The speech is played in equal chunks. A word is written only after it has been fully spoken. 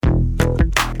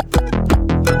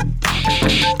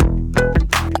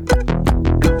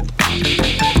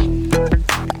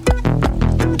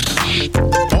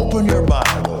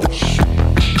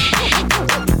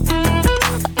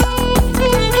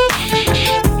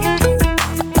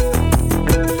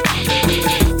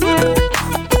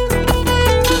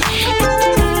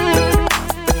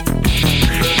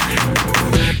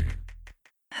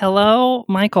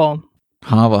Michael.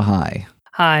 Hava, hi.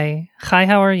 Hi. Hi,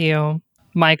 how are you?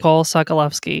 Michael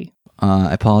Sokolovsky.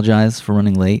 I apologize for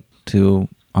running late to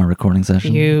our recording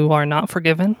session. You are not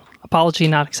forgiven. Apology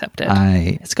not accepted.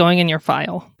 It's going in your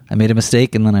file. I made a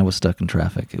mistake and then I was stuck in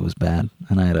traffic. It was bad.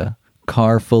 And I had a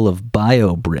car full of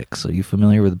bio bricks. Are you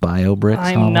familiar with bio bricks?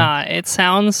 I'm not. It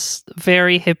sounds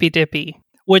very hippy-dippy,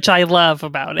 which I love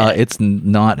about it. It's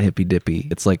not hippy-dippy.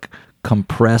 It's like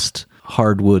compressed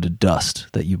hardwood dust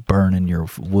that you burn in your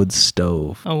wood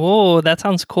stove. Oh, that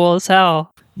sounds cool as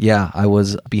hell. Yeah, I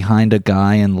was behind a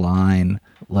guy in line,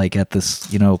 like at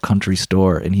this, country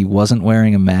store, and he wasn't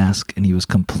wearing a mask, and he was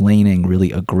complaining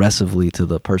really aggressively to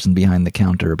the person behind the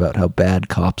counter about how bad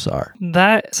cops are.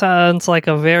 That sounds like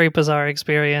a very bizarre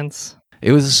experience.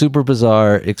 It was a super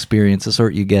bizarre experience, the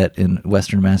sort you get in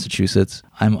Western Massachusetts.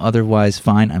 I'm otherwise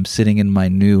fine. I'm sitting in my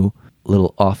new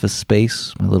little office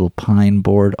space, my little pine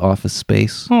board office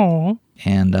space. Oh.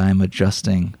 And I'm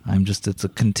adjusting.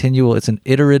 It's an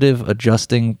iterative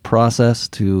adjusting process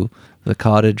to the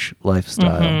cottage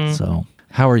lifestyle. Mm-hmm. So,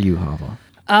 how are you,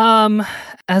 Hava?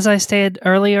 As I stated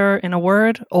earlier in a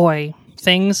word, oi.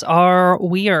 Things are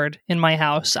weird in my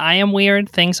house. I am weird.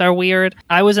 Things are weird.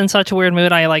 I was in such a weird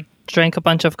mood. I drank a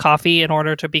bunch of coffee in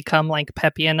order to become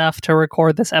peppy enough to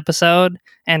record this episode.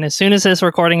 And as soon as this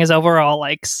recording is over, I'll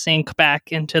sink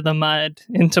back into the mud,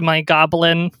 into my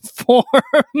goblin form.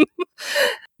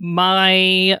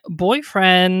 My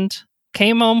boyfriend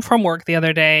came home from work the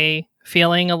other day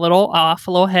feeling a little off,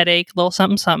 a little headache, a little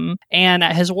something, something. And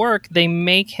at his work, they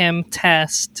make him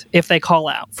test if they call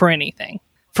out for anything.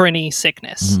 For any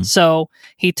sickness. Mm-hmm. So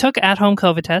he took at-home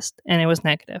COVID test and it was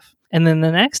negative. And then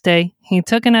the next day he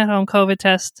took an at-home COVID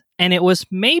test and it was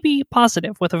maybe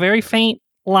positive with a very faint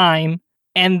line.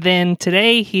 And then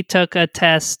today he took a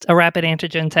rapid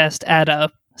antigen test at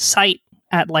a site,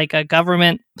 at a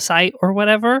government site or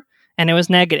whatever, and it was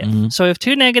negative. Mm-hmm. So we have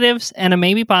two negatives and a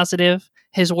maybe positive.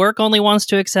 His work only wants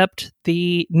to accept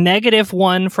the negative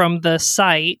one from the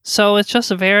site. So it's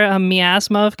just a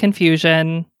miasma of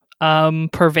confusion.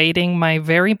 Pervading my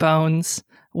very bones,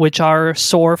 which are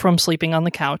sore from sleeping on the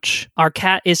couch. Our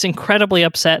cat is incredibly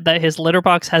upset that his litter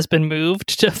box has been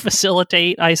moved to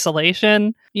facilitate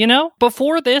isolation.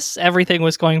 Before this, everything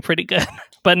was going pretty good.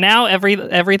 But now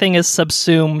everything is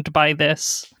subsumed by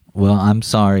this. Well, I'm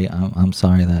sorry. I'm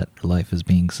sorry that life is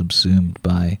being subsumed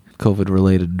by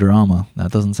COVID-related drama. That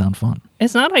doesn't sound fun.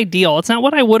 It's not ideal. It's not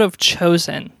what I would have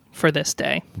chosen for this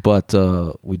day. But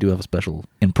we do have a special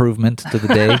improvement to the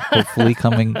day, hopefully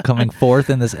coming forth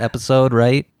in this episode,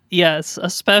 right? Yes, a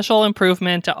special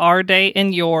improvement to our day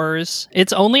and yours.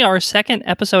 It's only our second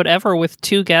episode ever with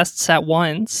two guests at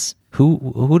once.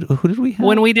 Who did we have?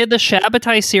 When we did the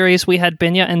Shabbatai series, we had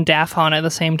Binya and Daph on at the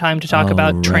same time to talk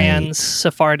about trans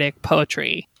Sephardic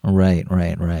poetry. Right.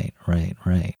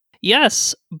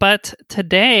 Yes, but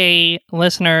today,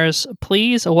 listeners,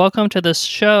 please welcome to the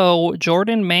show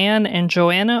Jordan Mann and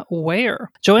Joanna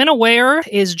Ware. Joanna Ware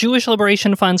is Jewish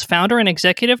Liberation Fund's founder and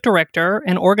executive director,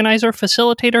 an organizer,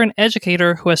 facilitator, and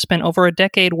educator who has spent over a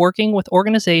decade working with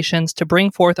organizations to bring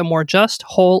forth a more just,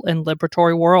 whole, and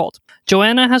liberatory world.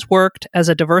 Joanna has worked as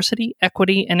a diversity,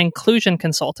 equity, and inclusion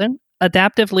consultant,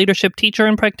 adaptive leadership teacher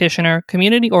and practitioner,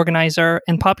 community organizer,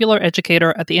 and popular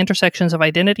educator at the intersections of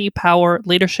identity, power,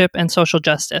 leadership, and social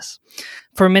justice.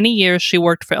 For many years, she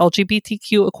worked for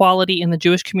LGBTQ equality in the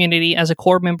Jewish community as a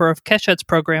core member of Keshet's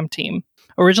program team.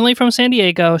 Originally from San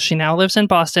Diego, she now lives in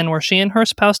Boston, where she and her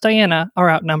spouse Diana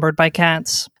are outnumbered by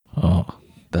cats. Oh,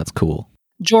 that's cool.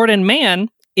 Jordan Mann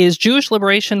is Jewish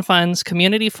Liberation Fund's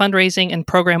community fundraising and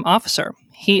program officer.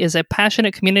 He is a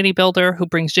passionate community builder who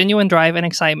brings genuine drive and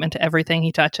excitement to everything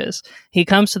he touches. He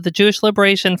comes to the Jewish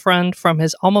Liberation Fund from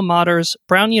his alma mater's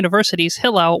Brown University's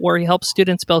Hillel, where he helps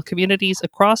students build communities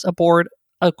across a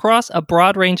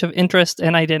broad range of interests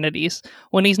and identities.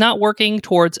 When he's not working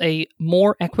towards a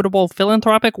more equitable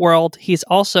philanthropic world, he's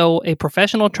also a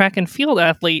professional track and field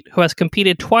athlete who has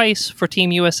competed twice for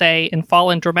Team USA and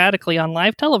fallen dramatically on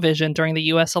live television during the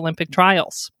U.S. Olympic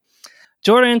trials.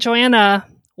 Jordan and Joanna,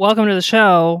 welcome to the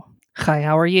show. Hi,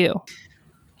 how are you?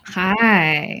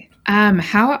 Hi.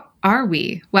 How are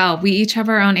we? Well, we each have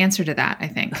our own answer to that, I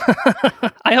think.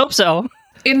 I hope so.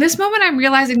 In this moment, I'm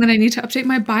realizing that I need to update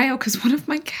my bio because one of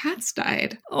my cats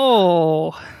died.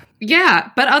 Oh. Yeah,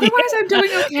 but otherwise I'm doing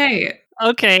okay.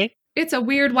 Okay. It's a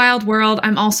weird, wild world.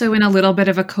 I'm also in a little bit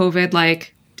of a COVID,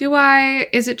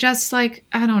 is it just I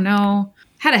don't know,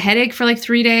 had a headache for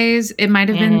 3 days. It might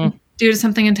have been due to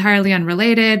something entirely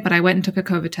unrelated, but I went and took a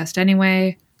COVID test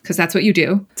anyway, because that's what you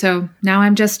do. So now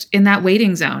I'm just in that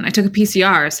waiting zone. I took a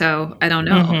PCR, so I don't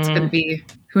know. It's going to be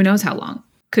who knows how long.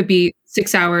 Could be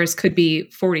 6 hours, could be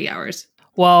 40 hours.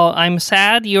 Well, I'm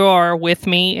sad you are with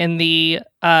me in the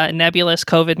nebulous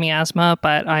COVID miasma,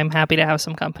 but I'm happy to have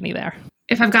some company there.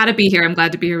 If I've got to be here, I'm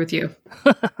glad to be here with you.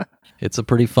 It's a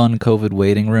pretty fun COVID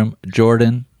waiting room.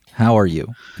 Jordan, how are you?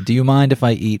 Do you mind if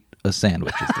I eat a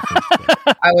sandwich? Is the first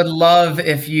thing. I would love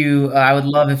if you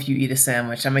eat a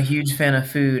sandwich. I'm a huge fan of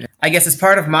food. I guess as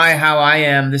part of my how I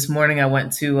am, this morning I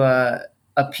went to a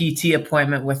PT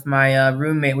appointment with my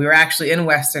roommate. We were actually in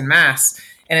Western Mass.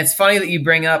 And it's funny that you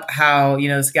bring up how,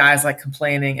 this guy's like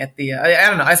complaining at the, I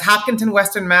don't know, is Hopkinton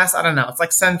Western Mass? I don't know. It's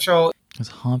like central. Is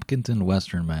Hopkinton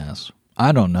Western Mass?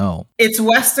 I don't know. It's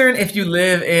Western if you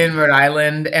live in Rhode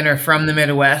Island and are from the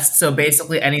Midwest. So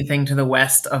basically anything to the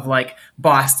west of like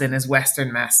Boston is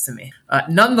Western Mass to me.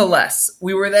 Nonetheless,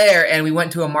 we were there and we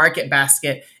went to a market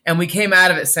basket and we came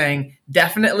out of it saying,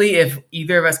 definitely if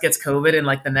either of us gets COVID in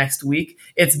like the next week,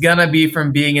 it's gonna be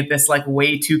from being at this like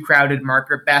way too crowded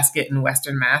market basket in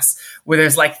Western Mass where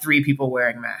there's like 3 people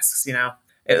wearing masks,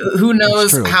 Who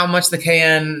knows how much the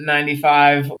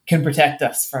KN95 can protect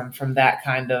us from that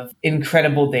kind of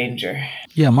incredible danger.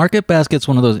 Yeah, Market Basket's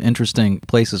one of those interesting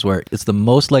places where it's the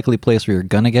most likely place where you're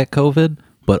going to get COVID,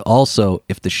 but also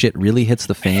if the shit really hits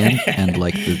the fan and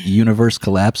like the universe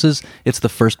collapses, it's the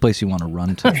first place you want to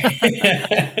run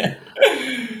to.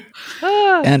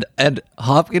 And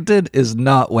Hopkinton is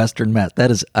not Western Mass.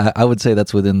 That is, I would say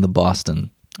that's within the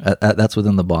Boston. That's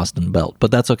within the Boston belt,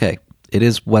 but that's okay. It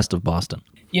is west of Boston.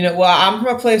 Well, I'm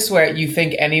from a place where we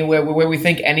think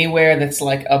anywhere that's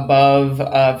like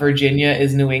above Virginia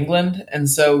is New England. And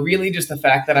so really just the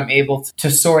fact that I'm able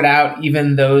to sort out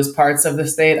even those parts of the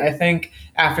state, I think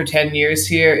after 10 years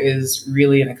here is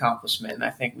really an accomplishment. And I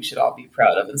think we should all be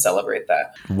proud of and celebrate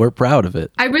that. We're proud of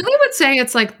it. I really would say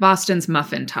it's like Boston's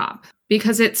muffin top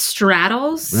because it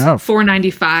straddles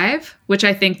 495, which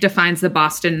I think defines the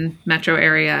Boston metro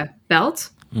area belt.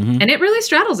 Mm-hmm. And it really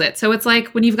straddles it. So it's like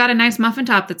when you've got a nice muffin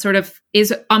top that sort of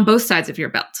is on both sides of your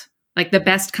belt, like the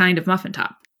best kind of muffin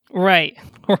top. Right.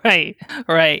 I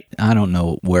don't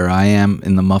know where I am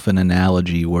in the muffin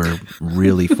analogy. We're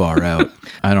really far out.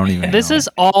 I don't even know. This is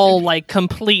all like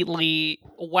completely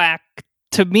whack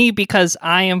to me because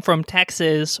I am from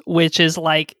Texas, which is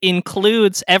like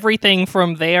includes everything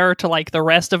from there to like the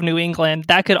rest of New England.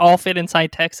 That could all fit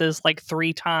inside Texas like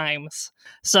 3 times.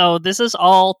 So this is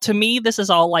all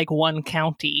like one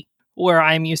county where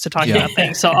I'm used to talking about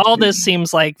things. So all this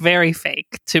seems like very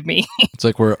fake to me. It's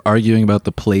like we're arguing about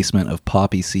the placement of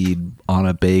poppy seed on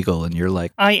a bagel and you're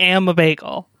like, I am a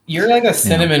bagel. You're like a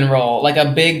cinnamon roll, like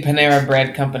a big Panera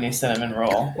Bread Company cinnamon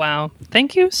roll. Wow.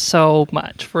 Thank you so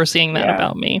much for seeing that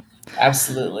about me.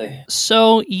 Absolutely.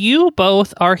 So you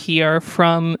both are here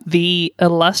from the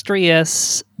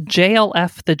illustrious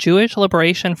JLF, the Jewish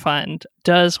Liberation Fund.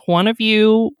 Does one of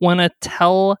you want to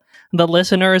tell the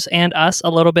listeners and us a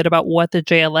little bit about what the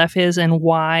JLF is and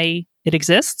why it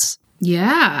exists?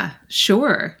 Yeah,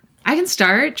 sure. I can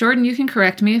start. Jordan, you can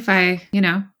correct me if I,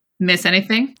 miss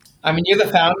anything. I mean, you're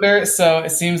the founder, so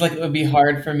it seems like it would be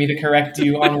hard for me to correct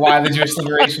you on why the Jewish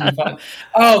Liberation Fund.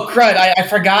 Oh, crud. I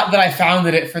forgot that I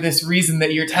founded it for this reason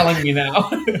that you're telling me now.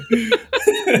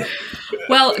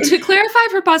 Well, to clarify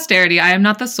for posterity, I am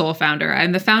not the sole founder.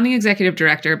 I'm the founding executive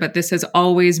director, but this has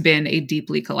always been a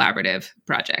deeply collaborative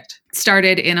project. It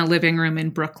started in a living room in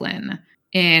Brooklyn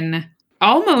in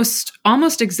almost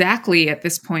exactly at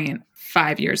this point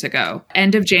 5 years ago,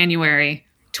 end of January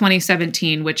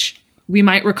 2017, which we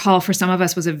might recall for some of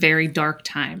us was a very dark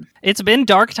time. It's been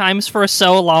dark times for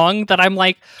so long that I'm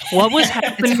like, what was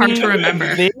happening? It's hard to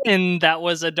remember. Then that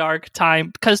was a dark time.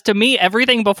 Because to me,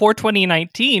 everything before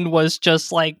 2019 was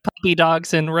just like puppy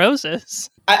dogs and roses.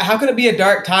 How could it be a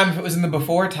dark time if it was in the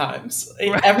before times?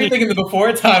 Right. Everything in the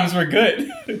before times were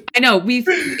good. I know.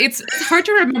 It's hard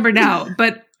to remember now,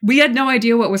 but we had no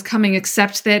idea what was coming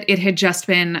except that it had just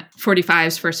been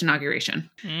 45's first inauguration.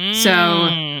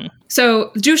 So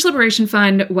the Jewish Liberation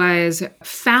Fund was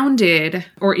founded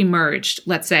or emerged,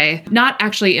 let's say, not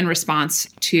actually in response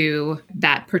to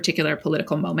that particular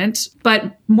political moment,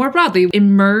 but more broadly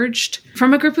emerged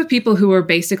from a group of people who were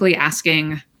basically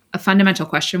asking a fundamental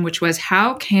question, which was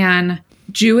how can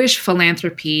Jewish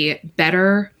philanthropy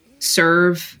better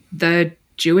serve the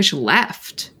Jewish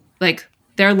left? Like,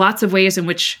 there are lots of ways in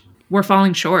which we're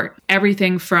falling short.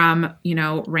 Everything from,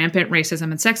 rampant racism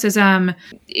and sexism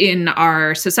in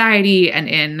our society and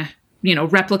in,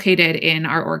 replicated in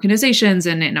our organizations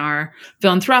and in our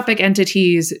philanthropic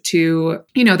entities to,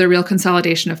 the real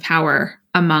consolidation of power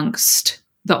amongst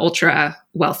the ultra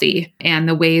wealthy and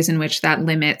the ways in which that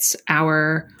limits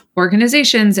our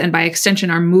organizations and by extension,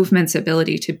 our movement's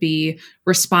ability to be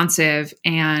responsive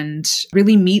and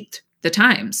really meet the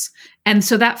times. And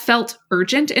so that felt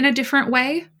urgent in a different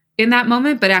way in that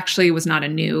moment, but actually was not a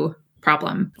new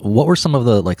problem. What were some of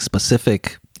the like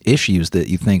specific issues that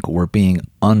you think were being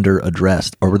under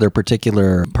addressed? Or were there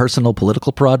particular personal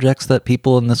political projects that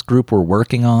people in this group were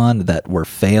working on that were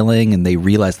failing, and they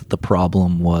realized that the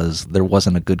problem was there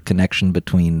wasn't a good connection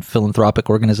between philanthropic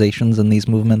organizations and these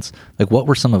movements? Like, what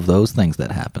were some of those things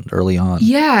that happened early on?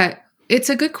 Yeah, it's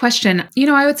a good question.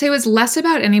 I would say it was less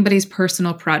about anybody's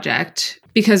personal project,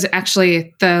 because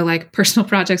actually the like personal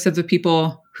projects of the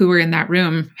people who were in that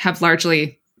room have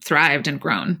largely thrived and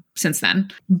grown since then.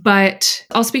 But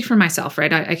I'll speak for myself,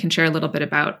 right? I can share a little bit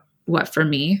about what for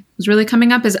me was really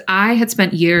coming up. Is I had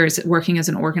spent years working as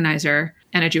an organizer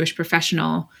and a Jewish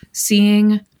professional,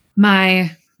 seeing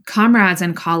my comrades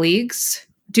and colleagues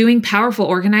doing powerful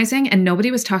organizing, and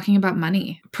nobody was talking about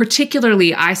money.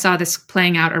 Particularly, I saw this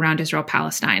playing out around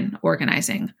Israel-Palestine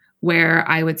organizing, where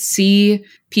I would see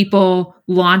people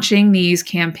launching these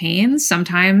campaigns,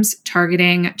 sometimes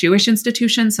targeting Jewish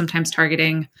institutions, sometimes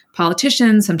targeting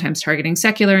politicians, sometimes targeting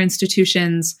secular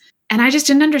institutions. And I just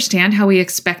didn't understand how we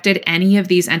expected any of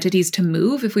these entities to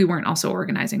move if we weren't also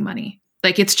organizing money.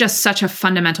 Like, it's just such a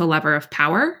fundamental lever of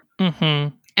power.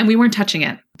 Mm-hmm. And we weren't touching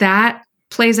it. That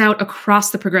plays out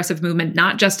across the progressive movement,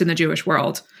 not just in the Jewish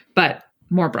world, but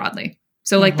more broadly.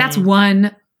 So like, that's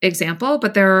one example,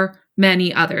 but there are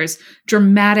many others.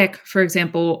 Dramatic, for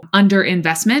example,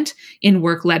 underinvestment in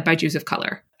work led by Jews of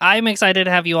color. I'm excited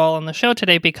to have you all on the show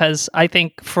today, because I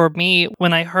think for me,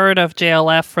 when I heard of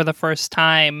JLF for the first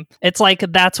time, it's like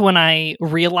that's when I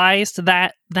realized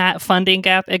that that funding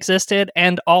gap existed.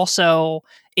 And also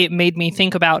it made me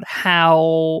think about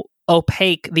how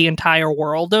opaque the entire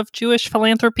world of Jewish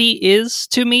philanthropy is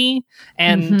to me.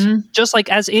 And just like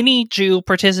as any Jew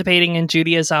participating in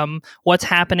Judaism, what's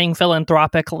happening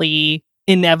philanthropically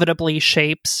inevitably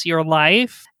shapes your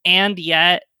life. And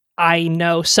yet I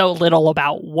know so little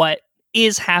about what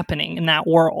is happening in that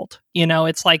world.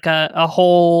 It's like a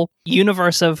whole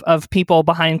universe of people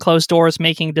behind closed doors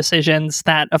making decisions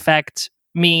that affect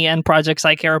me and projects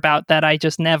I care about that I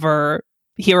just never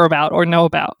hear about or know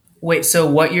about. Wait, so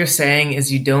what you're saying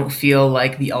is you don't feel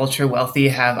like the ultra wealthy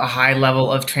have a high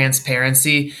level of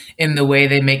transparency in the way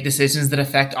they make decisions that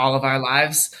affect all of our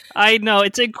lives? I know,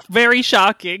 it's very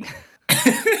shocking.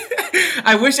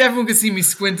 I wish everyone could see me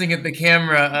squinting at the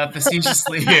camera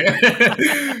facetiously here.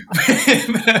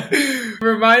 It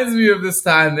reminds me of this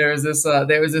time. There was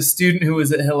a student who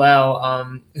was at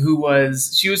Hillel,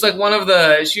 she was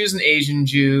an Asian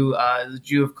Jew, a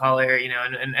Jew of color,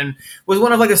 and was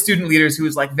one of like the student leaders who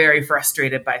was like very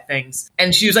frustrated by things.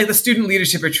 And she was like the student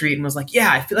leadership retreat and was like,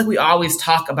 yeah, I feel like we always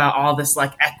talk about all this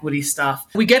like equity stuff.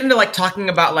 We get into like talking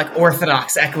about like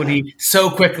orthodox equity so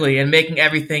quickly and making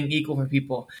everything equal for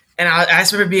people. And I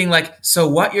just remember being like, so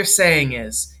what you're saying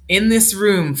is, in this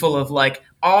room full of like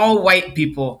all white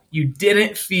people, you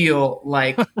didn't feel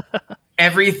like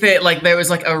everything, like there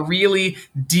was like a really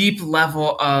deep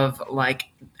level of like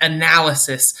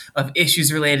analysis of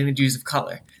issues relating to Jews of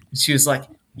color. And she was like,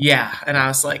 yeah. And I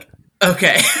was like,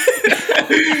 okay.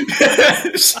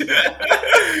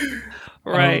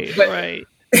 Right.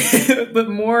 But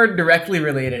more directly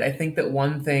related, I think that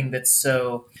one thing that's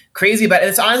so crazy about it,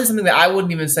 it's honestly something that I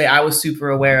wouldn't even say I was super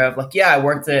aware of. Like, yeah, I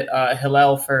worked at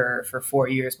Hillel for 4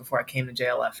 years before I came to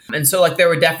JLF. And so like there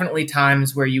were definitely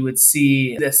times where you would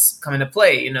see this come into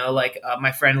play, like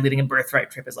my friend leading a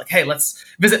birthright trip is like, hey, let's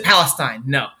visit Palestine.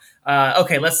 No.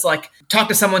 Okay, let's like talk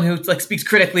to someone who like speaks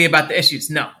critically about the issues.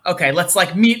 No. Okay, let's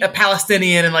like meet a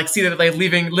Palestinian and like see that they're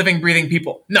living, breathing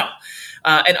people. No.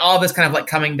 And all this kind of like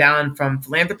coming down from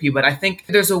philanthropy. But I think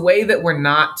there's a way that we're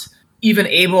not even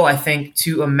able, I think,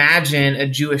 to imagine a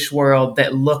Jewish world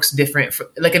that looks different,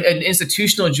 like an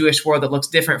institutional Jewish world that looks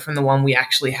different from the one we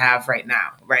actually have right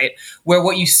now, right? Where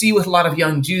what you see with a lot of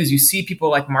young Jews, you see people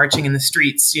like marching in the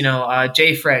streets,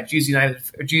 JFRED, Jews United,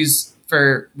 or Jews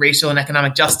for Racial and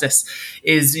Economic Justice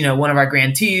is, one of our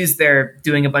grantees. They're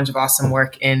doing a bunch of awesome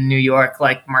work in New York,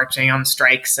 like marching on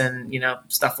strikes and,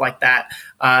 stuff like that.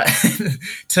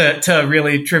 To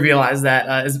really trivialize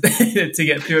that, to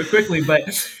get through it quickly. But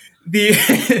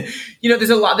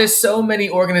there's so many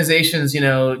organizations,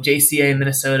 JCA in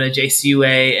Minnesota,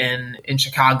 JCUA in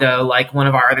Chicago, like one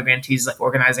of our other grantees is like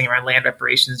organizing around land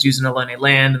reparations, using Ohlone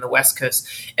land in the West Coast.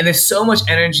 And there's so much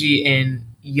energy in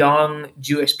young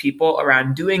Jewish people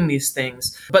around doing these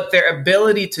things, but their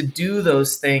ability to do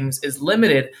those things is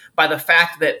limited by the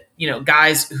fact that,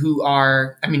 guys who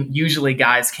are, usually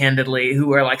guys, candidly,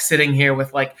 who are like sitting here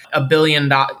with like $1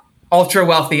 billion, ultra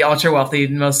wealthy.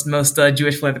 Most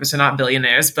Jewish philanthropists are not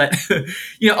billionaires, but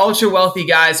ultra wealthy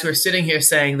guys who are sitting here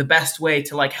saying the best way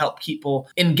to like help people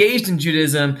engaged in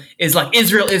Judaism is like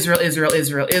Israel.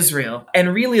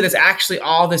 And really, there's actually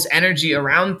all this energy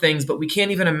around things, but we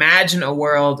can't even imagine a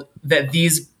world that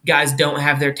these guys don't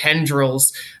have their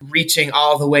tendrils reaching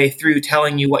all the way through,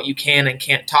 telling you what you can and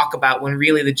can't talk about, when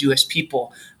really the Jewish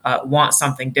people want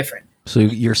something different. So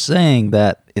you're saying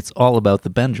that it's all about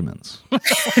the Benjamins.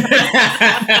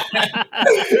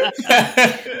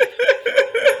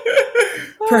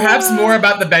 Perhaps more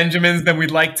about the Benjamins than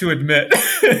we'd like to admit.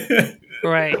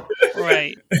 Right.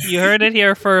 You heard it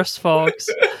here first, folks.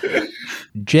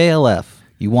 JLF,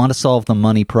 you want to solve the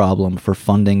money problem for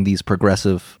funding these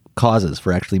progressive causes,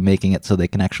 for actually making it so they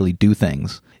can actually do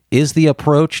things. Is the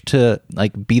approach to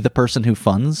like be the person who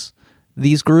funds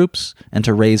these groups and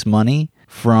to raise money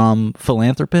from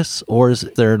philanthropists, or is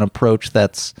there an approach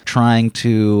that's trying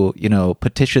to,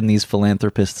 petition these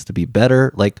philanthropists to be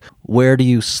better? Like, where do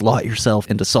you slot yourself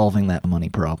into solving that money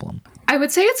problem? I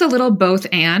would say it's a little both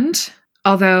and,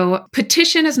 although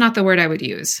petition is not the word I would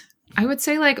use. I would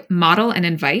say like model and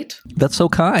invite. That's so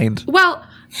kind. Well,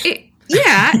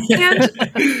 yeah.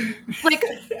 And like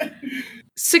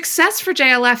success for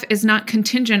JLF is not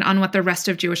contingent on what the rest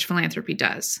of Jewish philanthropy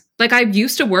does. Like I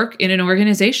used to work in an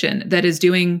organization that is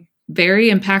doing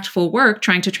very impactful work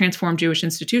trying to transform Jewish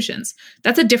institutions.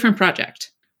 That's a different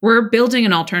project. We're building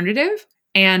an alternative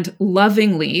and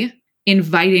lovingly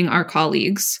inviting our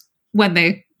colleagues when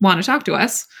they want to talk to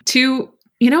us to,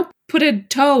 put a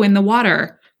toe in the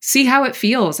water, see how it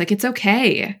feels. Like it's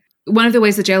okay. One of the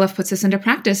ways that JLF puts this into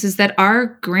practice is that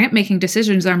our grant-making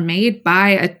decisions are made by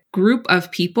a group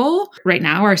of people, right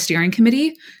now our steering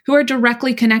committee, who are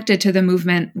directly connected to the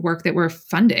movement work that we're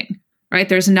funding, right?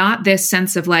 There's not this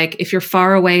sense of like, if you're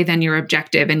far away, then you're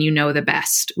objective and you know the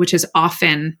best, which is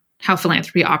often how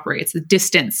philanthropy operates. The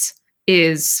distance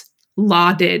is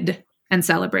lauded and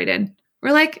celebrated.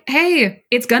 We're like, hey,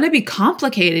 it's going to be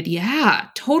complicated. Yeah,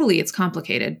 totally it's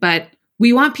complicated. But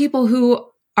we want people who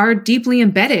are deeply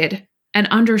embedded and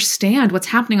understand what's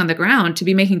happening on the ground to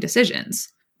be making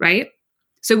decisions, right?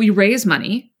 So we raise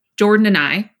money. Jordan and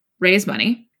I raise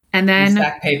money. And then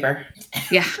stack paper.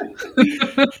 Yeah.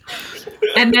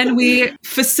 And then we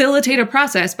facilitate a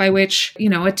process by which,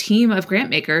 a team of grant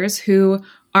makers who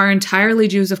are entirely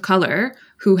Jews of color,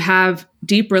 who have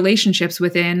deep relationships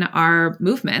within our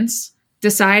movements,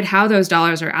 decide how those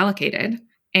dollars are allocated.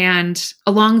 And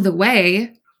along the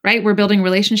way, right, we're building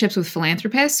relationships with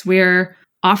philanthropists. We're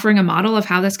offering a model of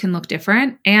how this can look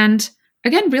different. And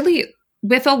again, really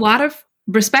with a lot of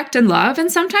respect and love,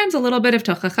 and sometimes a little bit of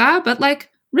tochacha, but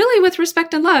like really with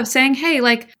respect and love, saying, hey,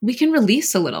 like we can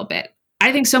release a little bit.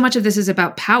 I think so much of this is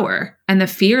about power and the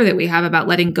fear that we have about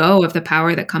letting go of the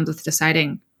power that comes with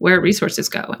deciding where resources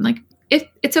go. And like,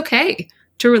 it's okay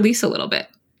to release a little bit.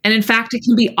 And in fact, it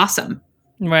can be awesome.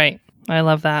 Right. I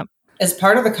love that. As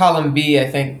part of the column B, I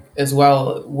think as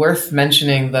well, worth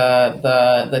mentioning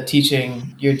the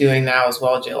teaching you're doing now as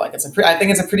well, Jill. Like I think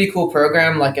it's a pretty cool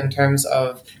program. Like in terms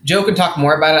of, Joe can talk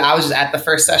more about it. I was just at the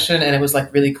first session, and it was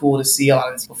like really cool to see a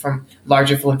lot of people from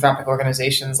larger philanthropic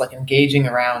organizations like engaging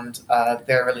around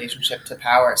their relationship to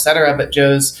power, et cetera. But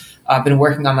Joe's been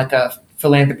working on like a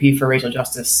philanthropy for racial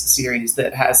justice series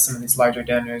that has some of these larger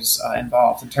donors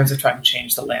involved in terms of trying to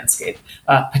change the landscape,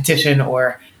 petition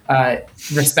or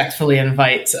respectfully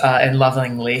invite and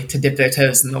lovingly to dip their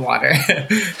toes in the water,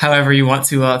 however you want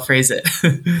to phrase it.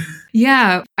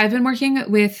 Yeah, I've been working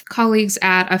with colleagues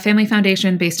at a family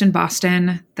foundation based in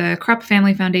Boston, the Krupp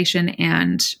Family Foundation,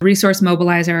 and Resource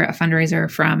Mobilizer, a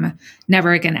fundraiser from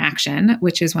Never Again Action,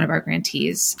 which is one of our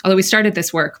grantees. Although we started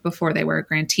this work before they were a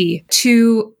grantee,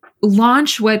 to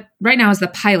launch what right now is the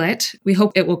pilot, we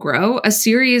hope it will grow, a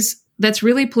series that's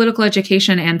really political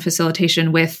education and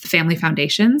facilitation with family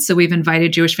foundations. So we've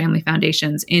invited Jewish family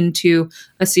foundations into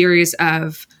a series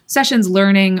of sessions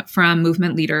learning from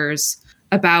movement leaders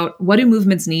about what do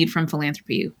movements need from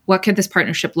philanthropy? What could this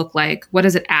partnership look like? What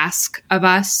does it ask of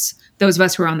us, those of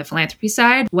us who are on the philanthropy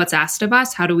side? What's asked of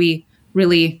us? How do we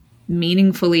really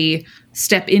meaningfully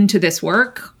step into this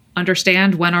work,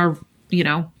 understand when our,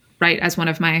 right, as one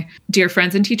of my dear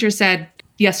friends and teachers said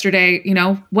yesterday,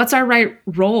 what's our right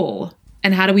role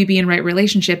and how do we be in right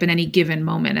relationship in any given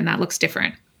moment? And that looks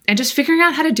different. And just figuring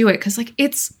out how to do it, because like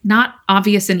it's not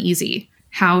obvious and easy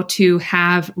how to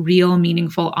have real,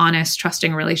 meaningful, honest,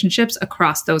 trusting relationships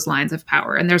across those lines of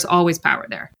power. And there's always power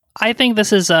there. I think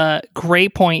this is a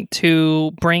great point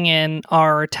to bring in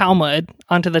our Talmud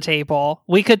onto the table.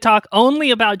 We could talk only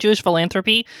about Jewish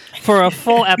philanthropy for a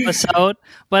full episode,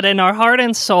 but in our heart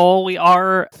and soul, we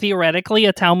are theoretically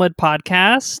a Talmud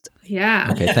podcast. Yeah.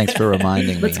 Okay, thanks for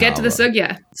reminding me. Let's get to the Hava.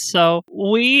 sugya. So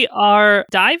we are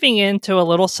diving into a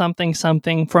little something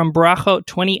from Brachot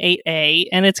 28a,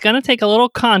 and it's going to take a little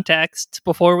context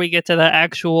before we get to the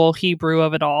actual Hebrew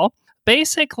of it all.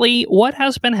 Basically, what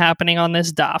has been happening on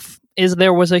this daf is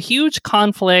there was a huge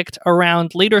conflict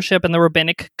around leadership in the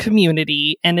rabbinic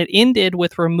community, and it ended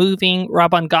with removing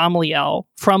Rabban Gamliel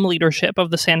from leadership of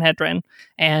the Sanhedrin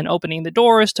and opening the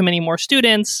doors to many more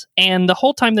students. And the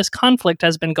whole time this conflict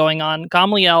has been going on,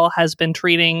 Gamliel has been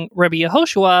treating Rabbi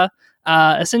Yehoshua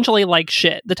essentially like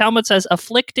shit. The Talmud says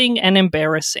afflicting and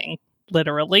embarrassing,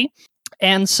 literally.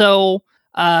 And so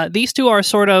these two are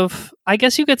sort of, I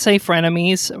guess you could say,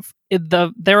 frenemies.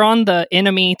 They're on the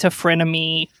enemy to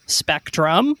frenemy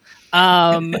spectrum.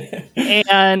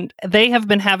 And they have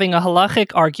been having a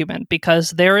halachic argument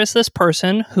because there is this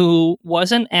person who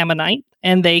was an Ammonite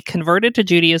and they converted to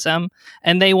Judaism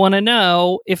and they want to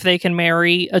know if they can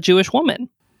marry a Jewish woman.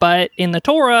 But in the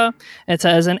Torah, it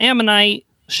says an Ammonite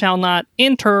shall not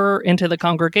enter into the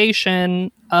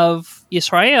congregation of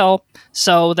Israel.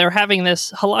 So they're having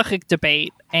this halachic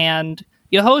debate, and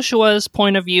Yehoshua's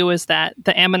point of view is that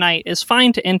the Ammonite is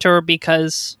fine to enter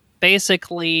because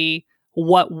basically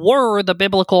what were the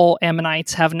biblical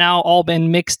Ammonites have now all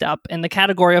been mixed up, and the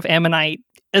category of Ammonite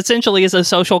essentially is a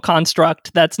social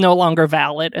construct that's no longer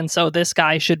valid, and so this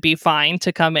guy should be fine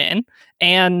to come in.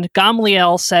 And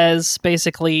Gamliel says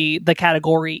basically the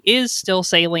category is still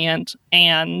salient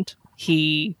and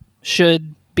he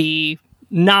should be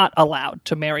not allowed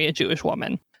to marry a Jewish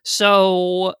woman.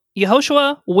 So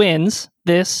Yehoshua wins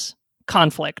this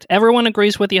conflict. Everyone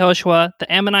agrees with Yehoshua.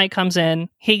 The Ammonite comes in,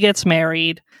 he gets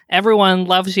married. Everyone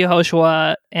loves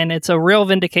Yehoshua, and it's a real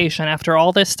vindication after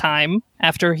all this time,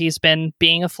 after he's been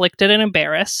being afflicted and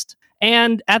embarrassed.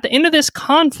 And at the end of this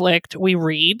conflict, we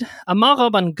read, Amar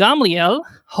Rabban Gamliel,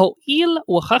 ho'il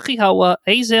u'chachi hawa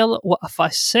ezel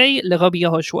u'afasei leRabbi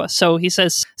Yehoshua. So he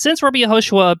says, since Rabbi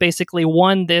Yehoshua basically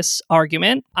won this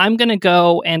argument, I'm going to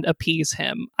go and appease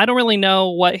him. I don't really know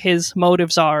what his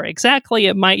motives are exactly.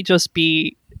 It might just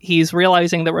be he's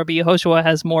realizing that Rabbi Yehoshua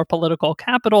has more political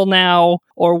capital now,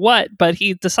 or what, but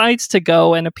he decides to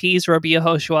go and appease Rabbi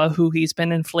Yehoshua, who he's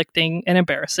been inflicting and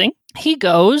embarrassing. He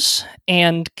goes,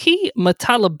 and ki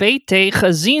matalabete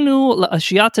chazinu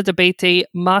la'ashiata debete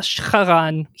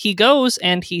mashcharan. He goes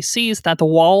and he sees that the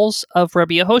walls of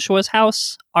Rabbi Yehoshua's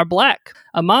house are black.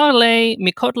 Amar le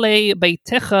mikotle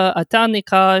beitecha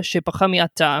atanika shepachami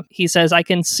ata. He says, I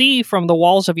can see from the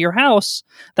walls of your house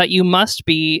that you must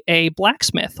be a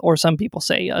blacksmith, or some people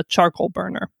say a charcoal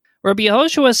burner. Rabbi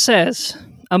Yehoshua says,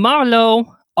 Amar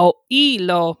lo o'i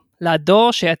lo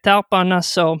lador she'atar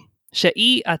parnaso.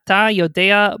 שאי אתה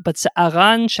יודע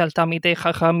בצערן של תלמידי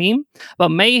חכמים,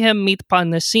 במה הם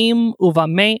מתפרנסים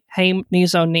ובמה הם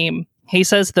ניזונים. He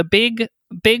says the big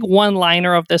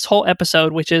one-liner of this whole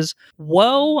episode, which is,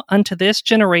 woe unto this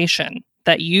generation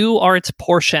that you are its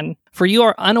portion, for you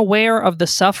are unaware of the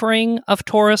suffering of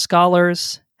Torah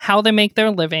scholars, how they make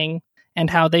their living, and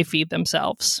how they feed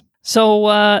themselves. So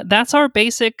that's our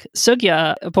basic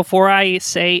sugya. Before I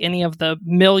say any of the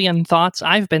million thoughts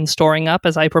I've been storing up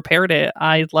as I prepared it,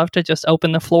 I'd love to just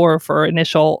open the floor for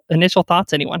initial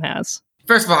thoughts anyone has.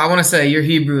 First of all, I want to say your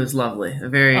Hebrew is lovely.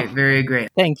 Very great.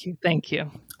 Thank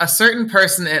you. A certain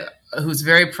person who's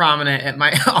very prominent at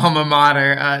my alma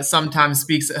mater sometimes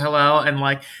speaks at Hillel, and I'm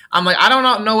like, I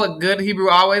don't know what good Hebrew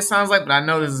always sounds like, but I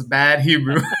know this is bad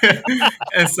Hebrew.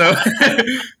 And so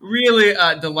really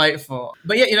delightful.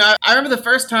 But yeah, I remember the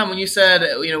first time when you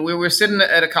said, we were sitting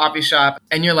at a coffee shop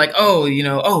and you're like,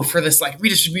 for this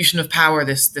redistribution of power,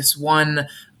 this one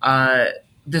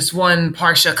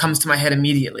parsha comes to my head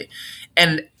immediately.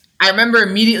 And I remember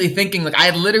immediately thinking, I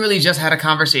had literally just had a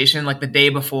conversation the day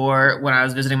before when I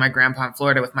was visiting my grandpa in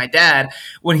Florida with my dad,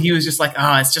 when he was just like,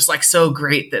 oh, it's just so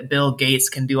great that Bill Gates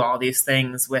can do all these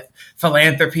things with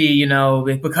philanthropy,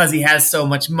 because he has so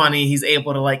much money, he's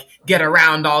able to get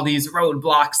around all these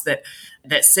roadblocks that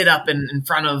sit up in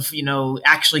front of,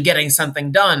 actually getting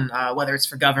something done, whether it's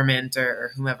for government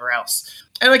or whomever else.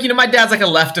 And my dad's a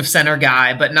left of center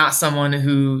guy, but not someone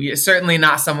certainly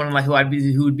not someone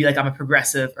who would be I'm a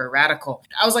progressive or radical.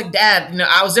 I was like, Dad,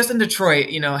 I was just in Detroit,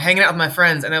 hanging out with my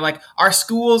friends, and they're like, our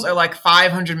schools are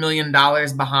 $500 million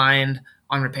behind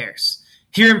on repairs.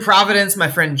 Here in Providence,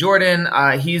 my friend Jordan,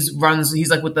 he's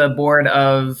with the board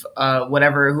of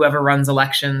whoever runs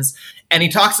elections. And he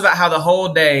talks about how the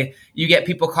whole day you get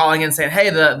people calling in saying, hey,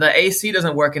 the AC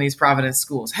doesn't work in these Providence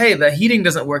schools. Hey, the heating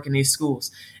doesn't work in these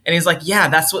schools. And he's like, yeah,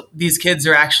 that's what these kids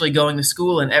are actually going to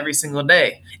school in every single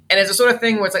day. And it's a sort of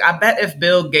thing where it's like, I bet if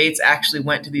Bill Gates actually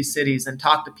went to these cities and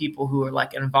talked to people who are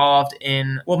like involved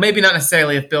in, well, maybe not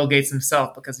necessarily if Bill Gates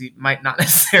himself, because he might not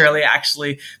necessarily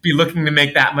actually be looking to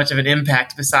make that much of an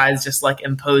impact besides just like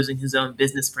imposing his own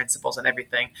business principles and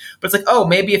everything. But it's like, oh,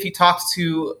 maybe if he talked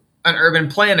to an urban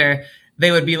planner, they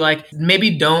would be like,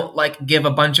 maybe don't like give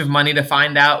a bunch of money to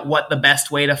find out what the best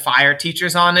way to fire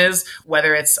teachers on is,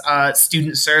 whether it's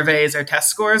student surveys or test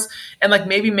scores, and like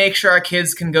maybe make sure our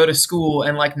kids can go to school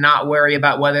and like not worry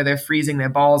about whether they're freezing their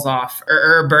balls off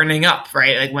or burning up,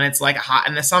 right? Like when it's like hot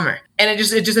in the summer. And it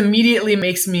just immediately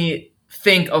makes me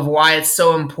think of why it's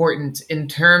so important in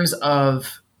terms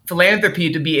of philanthropy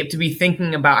to be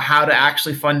thinking about how to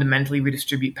actually fundamentally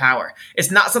redistribute power. It's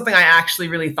not something I actually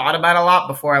really thought about a lot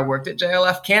before I worked at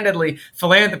JLF. Candidly,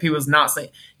 philanthropy was not saying,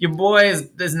 your boy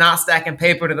is not stacking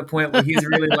paper to the point where he's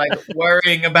really like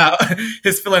worrying about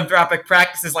his philanthropic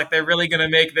practices like they're really going to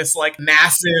make this like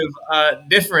massive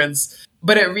difference.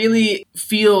 But it really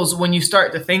feels, when you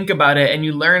start to think about it and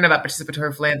you learn about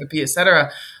participatory philanthropy, et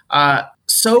cetera,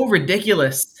 so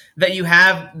ridiculous that you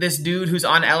have this dude who's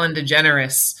on Ellen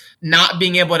DeGeneres not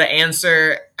being able to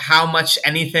answer how much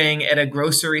anything at a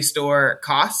grocery store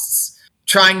costs,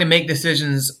 trying to make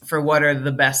decisions for what are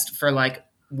the best for like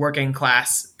working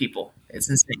class people. It's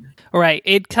insane. Right.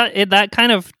 That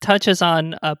kind of touches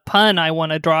on a pun I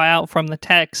want to draw out from the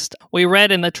text. We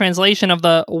read in the translation of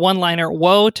the one-liner,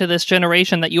 woe to this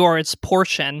generation that you are its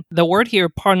portion. The word here,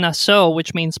 parnasso,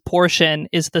 which means portion,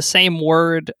 is the same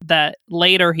word that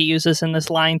later he uses in this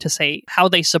line to say how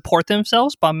they support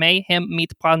themselves, bame him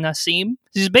mit parnassim.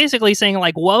 He's basically saying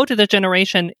like, woe to the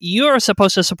generation, you're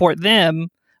supposed to support them,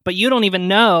 but you don't even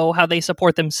know how they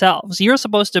support themselves. You're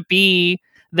supposed to be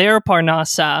their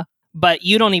parnassa, but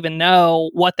you don't even know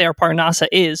what their parnassa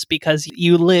is because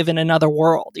you live in another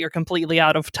world. You're completely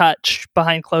out of touch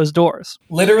behind closed doors.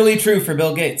 Literally true for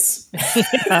Bill Gates.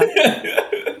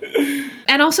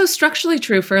 And also structurally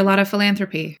true for a lot of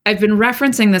philanthropy. I've been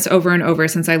referencing this over and over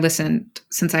since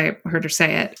I heard her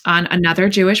say it on another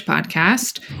Jewish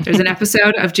podcast. There's an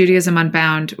episode of Judaism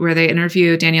Unbound where they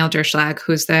interview Danielle Derschlag,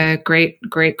 who's the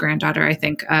great-great-granddaughter, I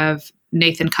think, of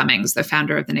Nathan Cummings, the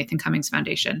founder of the Nathan Cummings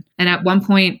Foundation. And at one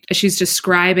point, she's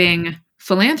describing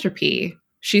philanthropy.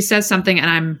 She says something, and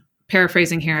I'm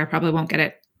paraphrasing here, I probably won't get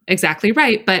it exactly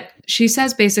right, but she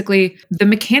says basically the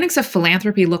mechanics of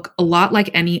philanthropy look a lot like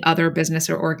any other business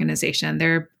or organization.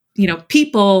 They're,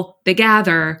 people, they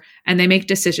gather and they make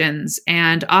decisions,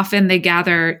 and often they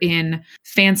gather in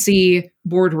fancy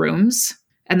boardrooms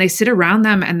and they sit around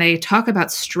them and they talk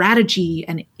about strategy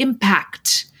and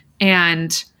impact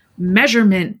and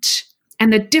measurement.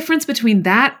 And the difference between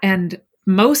that and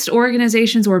most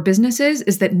organizations or businesses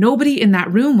is that nobody in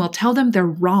that room will tell them they're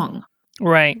wrong.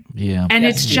 Right. Yeah. And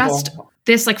it's just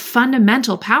this like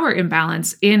fundamental power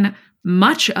imbalance in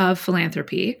much of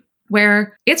philanthropy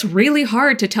where it's really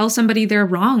hard to tell somebody they're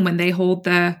wrong when they hold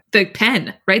the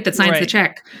pen, right? That signs the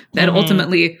check that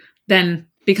ultimately then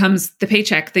becomes the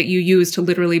paycheck that you use to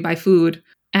literally buy food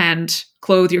and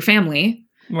clothe your family.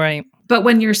 Right. But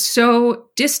when you're so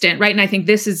distant, right? And I think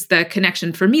this is the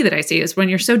connection for me that I see is when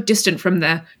you're so distant from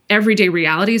the everyday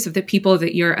realities of the people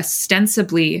that you're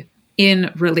ostensibly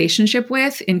in relationship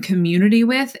with, in community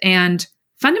with, and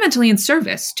fundamentally in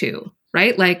service to,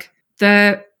 right? Like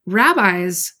the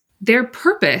rabbis, their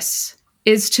purpose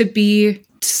is to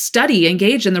study,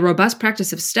 engage in the robust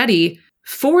practice of study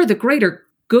for the greater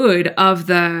good of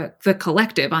the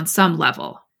collective on some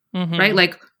level, right?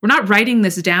 Like we're not writing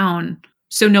this down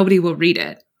so nobody will read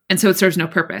it. And so it serves no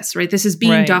purpose, right? This is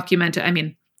being documented. I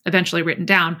mean, eventually written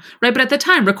down, right? But at the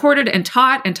time, recorded and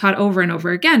taught over and over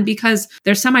again, because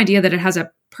there's some idea that it has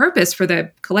a purpose for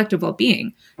the collective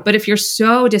well-being. But if you're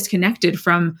so disconnected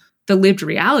from the lived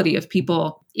reality of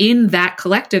people in that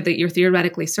collective that you're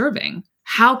theoretically serving,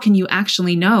 how can you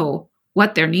actually know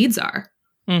what their needs are?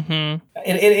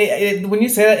 Mm-hmm. When you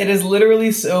say that, it is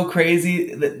literally so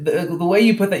crazy. The way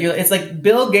you put that, it's like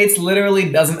Bill Gates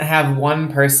literally doesn't have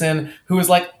one person who is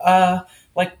like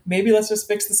maybe let's just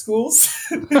fix the schools.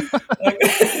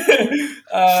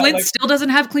 Flint still doesn't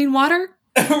have clean water.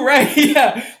 Right?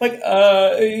 Yeah.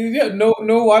 No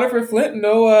water for Flint.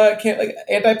 No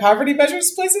anti-poverty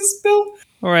measures places. Bill.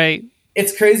 Right.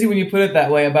 It's crazy when you put it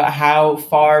that way about how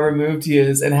far removed he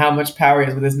is and how much power he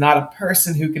has, but there's not a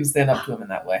person who can stand up to him in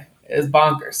that way. It's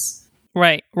bonkers.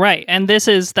 Right. And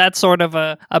that's sort of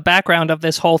a background of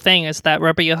this whole thing, is that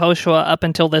Rabbi Yehoshua up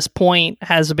until this point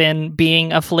has been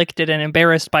being afflicted and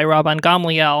embarrassed by Rabban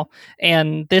Gamliel.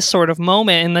 And this sort of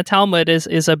moment in the Talmud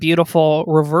is a beautiful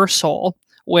reversal,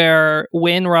 where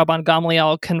when Rabban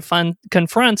Gamliel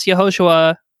confronts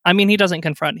Yehoshua, I mean, he doesn't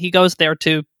confront, he goes there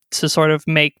to sort of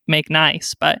make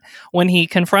nice. But when he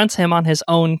confronts him on his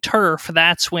own turf,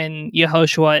 that's when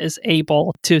Yehoshua is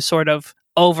able to sort of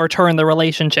overturn the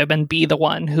relationship and be the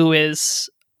one who is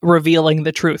revealing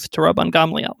the truth to Rabban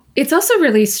Gamliel. It's also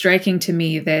really striking to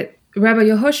me that Rabbi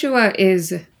Yehoshua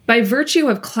is, by virtue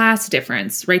of class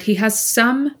difference, right? He has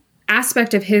some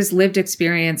aspect of his lived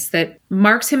experience that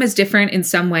marks him as different in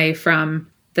some way from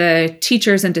the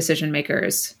teachers and decision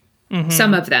makers. Mm-hmm.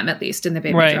 Some of them, at least, in the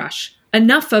Beit Midrash.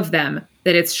 Enough of them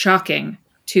that it's shocking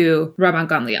to Rabban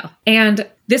Gamliel. And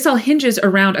this all hinges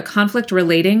around a conflict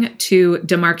relating to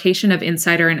demarcation of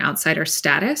insider and outsider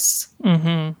status,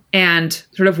 and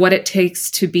sort of what it takes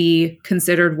to be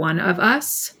considered one of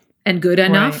us and good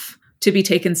enough to be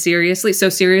taken seriously, so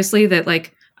seriously that,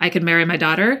 like, I could marry my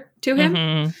daughter to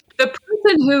him. The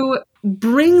person who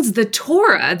brings the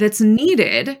Torah that's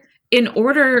needed in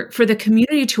order for the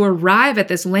community to arrive at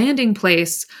this landing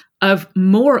place of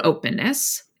more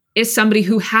openness is somebody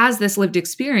who has this lived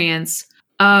experience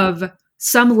of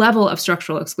some level of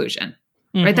structural exclusion,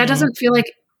 right? That doesn't feel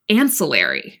like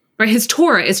ancillary, right? His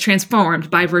Torah is transformed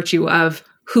by virtue of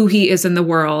who he is in the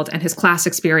world and his class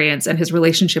experience and his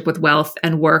relationship with wealth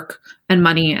and work and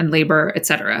money and labor,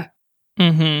 etc.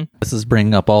 This is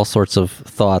bringing up all sorts of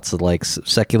thoughts of like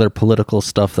secular political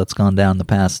stuff that's gone down the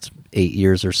past 8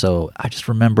 years or so. I just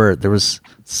remember there was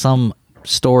some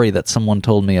story that someone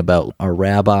told me about a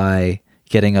rabbi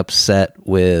getting upset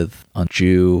with a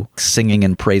Jew singing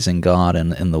and praising God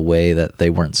in the way that they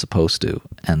weren't supposed to,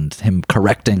 and him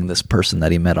correcting this person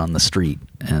that he met on the street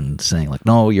and saying like,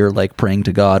 no, you're like praying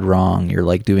to God wrong, you're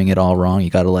like doing it all wrong, you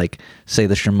got to like say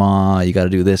the Shema, you got to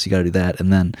do this, you got to do that.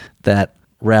 And then that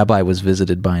rabbi was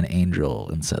visited by an angel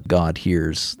and said, God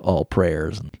hears all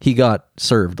prayers. And he got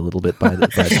served a little bit by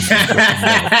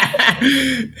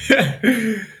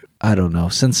I don't know.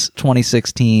 Since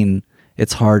 2016,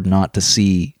 it's hard not to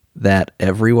see that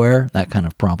everywhere, that kind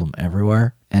of problem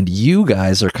everywhere. And you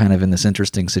guys are kind of in this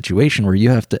interesting situation where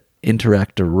you have to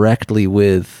interact directly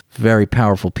with very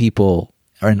powerful people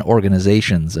and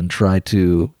organizations and try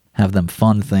to have them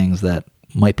fund things that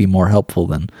might be more helpful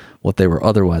than what they were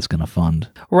otherwise going to fund.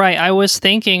 Right. I was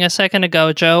thinking a second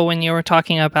ago, Joe, when you were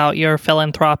talking about your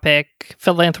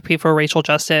philanthropy for racial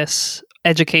justice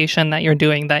education that you're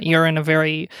doing, that you're in a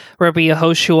very Rabbi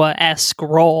Yehoshua-esque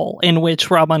role in which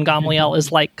Rabban Gamliel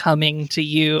is like coming to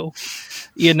you.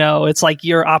 You know, it's like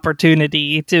your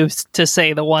opportunity to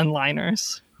say the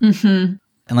one-liners. Mm-hmm.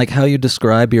 And like how you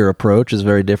describe your approach is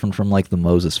very different from like the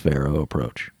Moses Pharaoh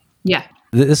approach. Yeah.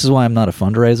 This is why I'm not a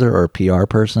fundraiser or a PR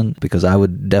person, because I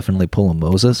would definitely pull a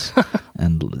Moses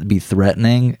and be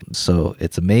threatening. So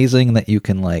it's amazing that you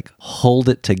can like hold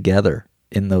it together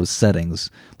in those settings,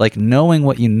 like knowing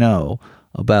what you know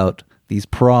about these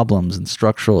problems and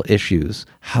structural issues,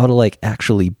 how to like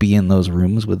actually be in those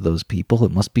rooms with those people.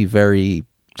 It must be very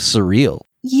surreal.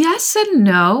 Yes and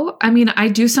no. I mean, I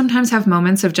do sometimes have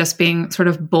moments of just being sort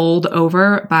of bowled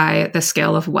over by the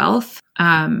scale of wealth.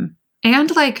 And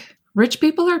like, rich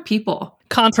people are people.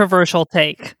 Controversial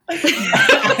take. I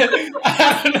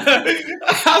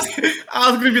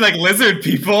was going to be like lizard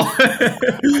people.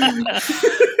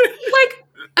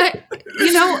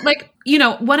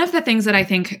 One of the things that I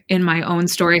think in my own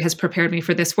story has prepared me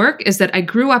for this work is that I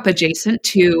grew up adjacent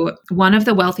to one of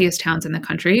the wealthiest towns in the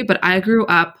country, but I grew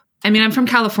up, I mean, I'm from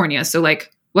California. So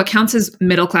like what counts as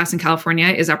middle class in California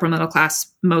is upper middle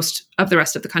class most of the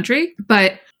rest of the country.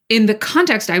 But in the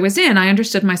context I was in, I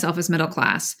understood myself as middle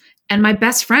class. And my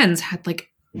best friends had like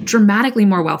dramatically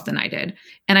more wealth than I did.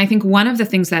 And I think one of the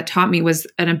things that taught me was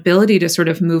an ability to sort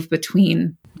of move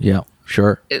between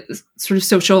sort of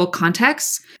social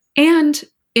contexts. And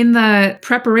in the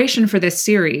preparation for this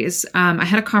series, I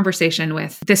had a conversation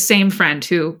with this same friend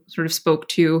who sort of spoke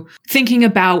to thinking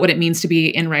about what it means to be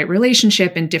in right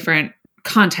relationship in different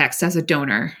contexts as a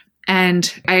donor.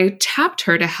 And I tapped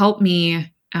her to help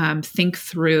me think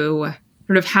through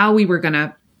sort of how we were going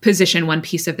to position one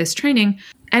piece of this training.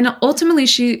 And ultimately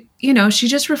she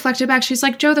just reflected back. She's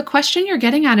like, Joe, the question you're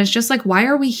getting at is just like, why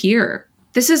are we here?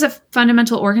 This is a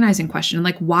fundamental organizing question.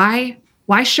 Like, why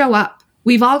show up?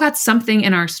 We've all got something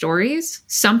in our stories,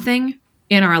 something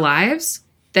in our lives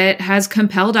that has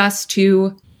compelled us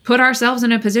to put ourselves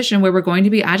in a position where we're going to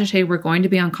be agitated, we're going to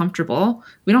be uncomfortable.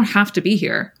 We don't have to be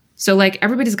here. So like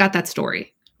everybody's got that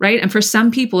story, right? And for some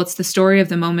people, it's the story of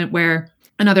the moment where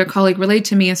another colleague relayed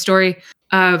to me a story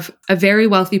of a very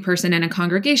wealthy person in a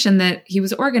congregation that he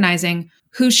was organizing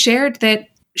who shared that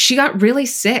she got really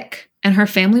sick and her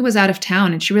family was out of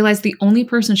town. And she realized the only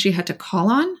person she had to call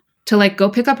on to like go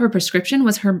pick up her prescription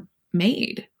was her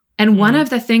maid. And one of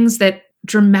the things that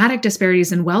dramatic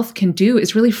disparities in wealth can do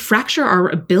is really fracture our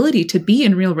ability to be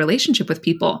in real relationship with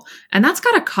people. And that's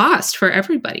got a cost for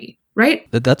everybody, right?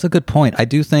 That's a good point. I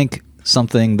do think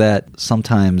something that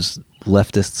sometimes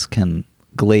leftists can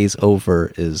glaze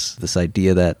over is this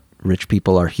idea that rich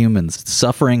people are humans.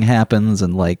 Suffering happens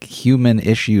and like human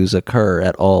issues occur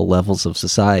at all levels of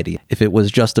society. If it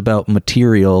was just about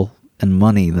material and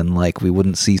money, then like we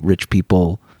wouldn't see rich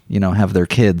people, you know, have their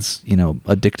kids, you know,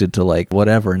 addicted to like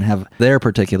whatever and have their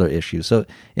particular issues. So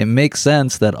it makes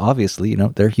sense that obviously, you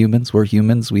know, they're humans, we're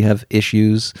humans, we have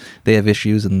issues, they have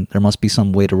issues, and there must be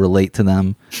some way to relate to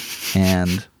them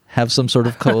and have some sort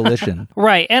of coalition.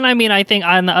 Right. And I mean, I think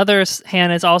on the other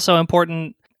hand, it's also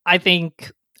important, I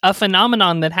think a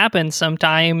phenomenon that happens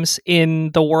sometimes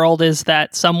in the world is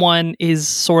that someone is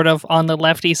sort of on the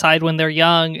lefty side when they're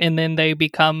young, and then they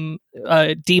become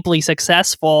deeply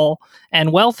successful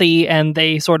and wealthy, and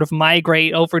they sort of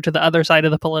migrate over to the other side of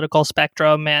the political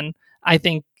spectrum. And I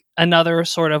think another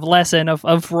sort of lesson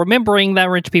of remembering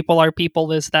that rich people are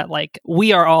people is that like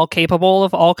we are all capable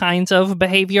of all kinds of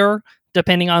behavior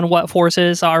depending on what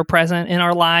forces are present in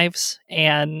our lives,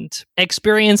 and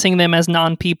experiencing them as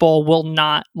non-people will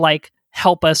not like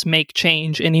help us make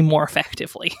change any more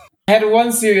effectively. I had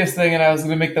one serious thing, and I was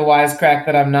going to make the wisecrack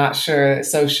that I'm not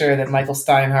so sure that Michael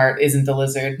Steinhardt isn't a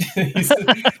lizard. Just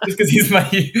because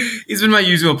he's been my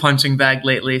usual punching bag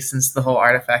lately since the whole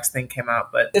artifacts thing came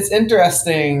out. But it's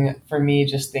interesting for me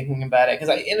just thinking about it,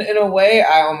 because in a way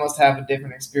I almost have a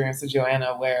different experience to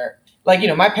Joanna, where like, you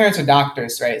know, my parents are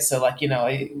doctors, right? So like, you know,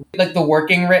 like the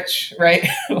working rich, right?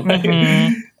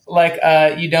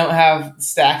 You don't have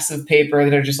stacks of paper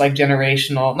that are just like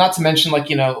generational. Not to mention like,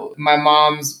 you know, my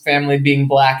mom's family being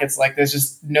Black, it's like there's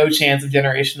just no chance of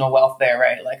generational wealth there,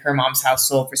 right? Like her mom's house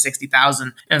sold for $60,000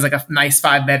 and it's like a nice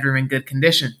 5-bedroom in good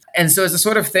condition. And so it's a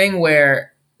sort of thing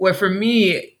where for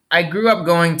me, I grew up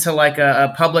going to like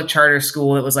a public charter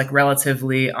school that was like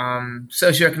relatively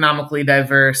socioeconomically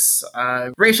diverse,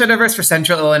 racially diverse for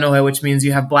Central Illinois, which means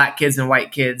you have Black kids and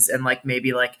white kids and like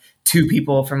maybe like 2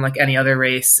 people from like any other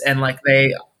race. And like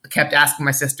they kept asking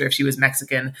my sister if she was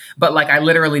Mexican, but like I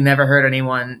literally never heard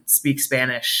anyone speak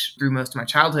Spanish through most of my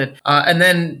childhood. And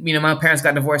then, you know, my parents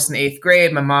got divorced in 8th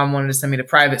grade. My mom wanted to send me to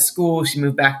private school. She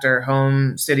moved back to her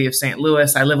home city of St.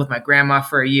 Louis. I lived with my grandma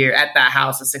for a year at that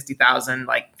house of 60,000,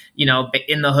 like, you know,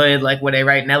 in the hood, like what they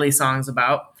write Nelly songs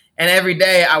about. And every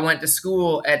day I went to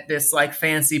school at this like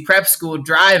fancy prep school,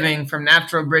 driving from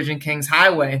Natural Bridge and Kings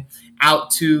Highway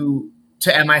out to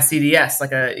MICDS,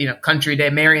 like a, you know, country day,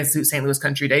 Marion St. Louis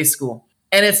Country Day School.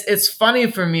 And it's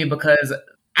funny for me because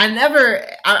I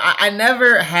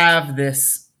never have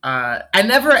this, I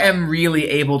never am really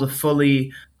able to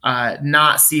fully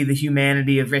not see the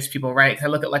humanity of rich people, right? 'Cause I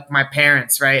look at like my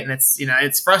parents, right? And it's, you know,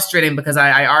 it's frustrating because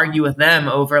I argue with them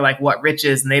over like what rich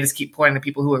is, and they just keep pointing to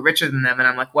people who are richer than them. And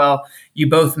I'm like, well, you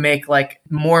both make like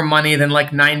more money than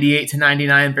like 98 to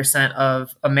 99%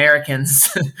 of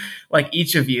Americans, like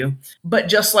each of you. But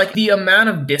just like the amount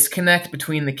of disconnect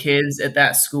between the kids at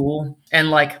that school, and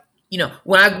like, you know,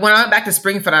 when I went back to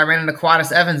Springfield, I ran into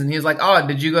Quadis Evans, and he was like, "Oh,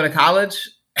 did you go to college?"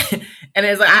 And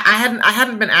it's like I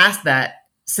hadn't been asked that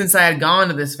since I had gone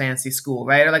to this fancy school,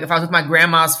 right? Or like if I was with my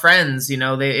grandma's friends, you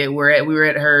know, we were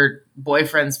at her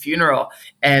boyfriend's funeral,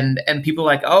 and people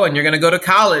were like, "Oh, and you're going to go to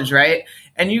college, right?"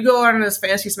 And you go on to this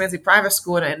fancy private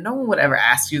school, and no one would ever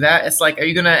ask you that. It's like, are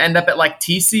you going to end up at like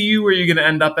TCU, or are you going to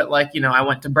end up at like, you know, I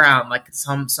went to Brown, like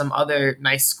some other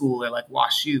nice school, or like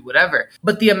Wash U, whatever.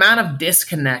 But the amount of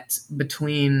disconnect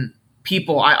between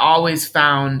people I always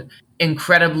found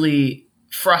incredibly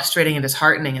frustrating and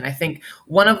disheartening. And I think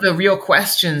one of the real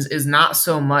questions is not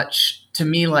so much to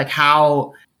me like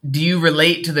how do you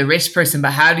relate to the rich person,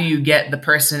 but how do you get the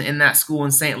person in that school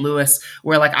in St. Louis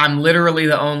where like I'm literally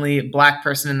the only Black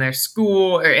person in their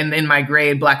school, or in my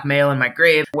grade, Black male in my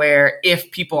grade, where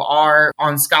if people are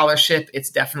on scholarship,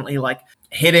 it's definitely like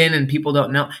hidden and people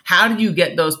don't know. How do you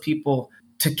get those people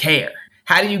to care?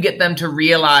 How do you get them to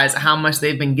realize how much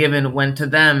they've been given when to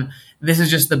them this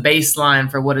is just the baseline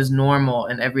for what is normal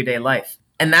in everyday life?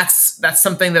 And that's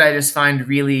something that I just find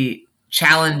really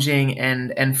challenging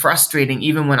and frustrating,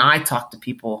 even when I talk to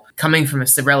people coming from a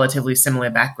relatively similar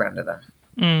background to them.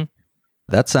 Mm.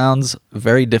 That sounds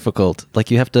very difficult.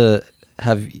 Like you have to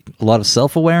have a lot of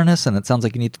self-awareness, and it sounds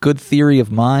like you need good theory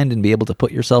of mind and be able to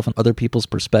put yourself in other people's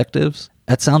perspectives.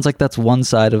 That sounds like that's one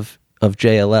side of of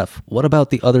JLF. What about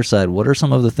the other side? What are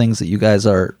some of the things that you guys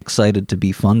are excited to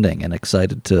be funding and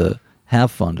excited to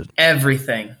have funded?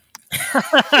 Everything.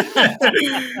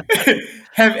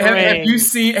 Have you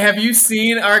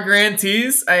seen our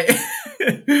grantees?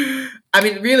 I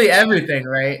mean, really everything,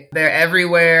 right? They're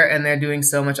everywhere and they're doing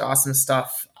so much awesome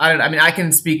stuff. I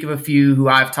can speak of a few who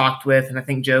I've talked with, and I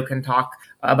think Joe can talk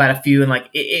about a few, and like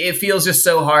it feels just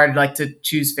so hard like to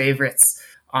choose favorites.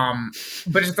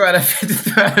 But just throw out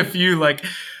a few, like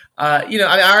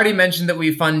I already mentioned that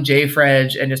we fund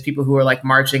JFREG and just people who are like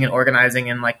marching and organizing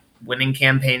and like winning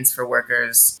campaigns for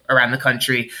workers around the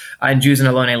country, and Jews in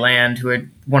Ohlone Land, who are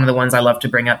one of the ones I love to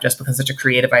bring up just because it's such a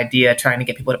creative idea, trying to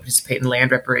get people to participate in land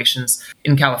reparations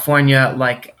in California,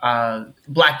 like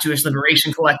Black Jewish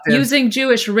Liberation Collective. Using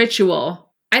Jewish ritual.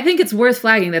 I think it's worth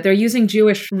flagging that they're using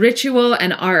Jewish ritual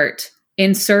and art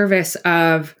in service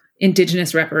of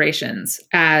indigenous reparations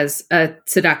as a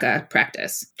tzedakah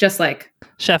practice. Just like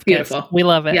Chef beautiful. Kiss. We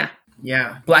love it. Yeah.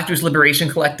 Yeah. Black Jewish Liberation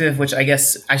Collective, which I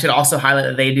guess I should also highlight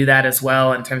that they do that as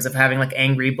well in terms of having like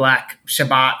angry Black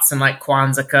Shabbats and like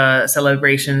Kwanzaa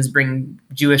celebrations, bring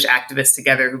Jewish activists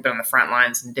together who've been on the front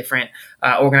lines in different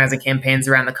organizing campaigns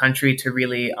around the country to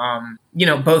really,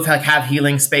 both like have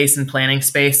healing space and planning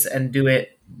space and do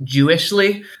it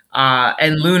Jewishly.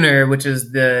 And Lunar, which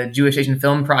is the Jewish Asian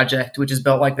Film Project, which has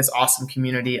built like this awesome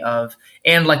community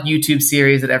and like YouTube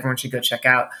series that everyone should go check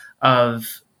out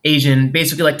of Asian,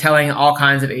 basically like telling all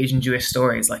kinds of Asian Jewish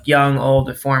stories, like young, old,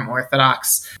 Reform,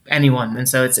 Orthodox, anyone. And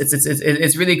so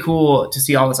it's really cool to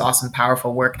see all this awesome,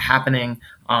 powerful work happening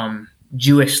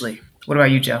Jewishly. What about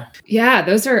you, Joe? Yeah,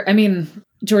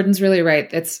 Jordan's really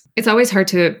right. It's always hard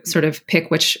to sort of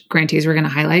pick which grantees we're going to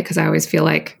highlight, because I always feel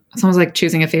like it's almost like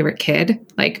choosing a favorite kid.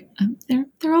 Like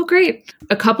they're all great.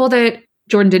 A couple that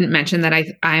Jordan didn't mention that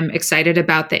I'm excited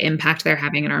about the impact they're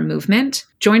having in our movement.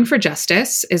 Join for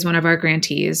Justice is one of our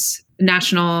grantees,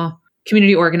 national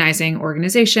community organizing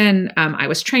organization. I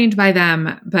was trained by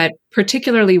them, but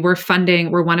particularly we're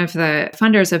one of the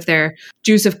funders of their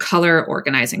Jews of Color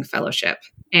Organizing Fellowship.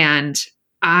 And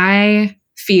I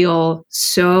feel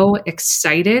so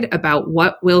excited about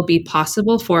what will be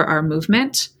possible for our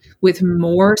movement with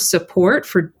more support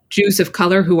for Jews of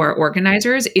color who are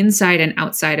organizers inside and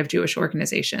outside of Jewish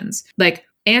organizations. Like,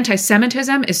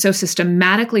 anti-Semitism is so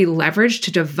systematically leveraged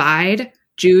to divide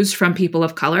Jews from people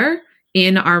of color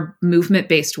in our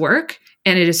movement-based work.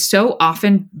 And it is so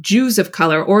often Jews of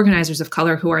color, organizers of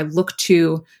color, who are looked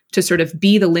to sort of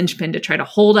be the linchpin to try to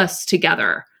hold us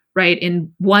together, right?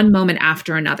 In one moment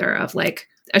after another of like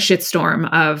a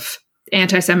shitstorm of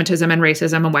anti-Semitism and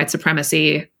racism and white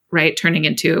supremacy, right? Turning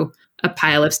into a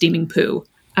pile of steaming poo.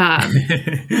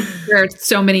 There are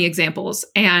so many examples,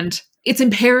 and it's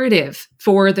imperative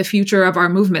for the future of our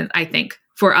movement, I think,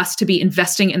 for us to be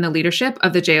investing in the leadership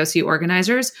of the JOC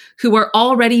organizers who are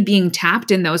already being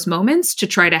tapped in those moments to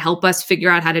try to help us figure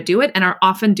out how to do it, and are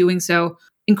often doing so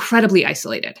incredibly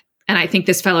isolated. And I think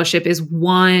this fellowship is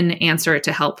one answer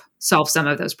to help solve some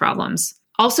of those problems.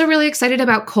 Also really excited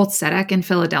about Colt Tzedek in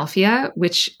Philadelphia,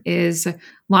 which is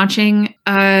launching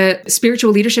a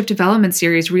spiritual leadership development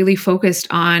series really focused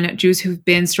on Jews who've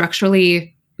been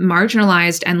structurally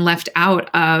marginalized and left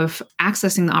out of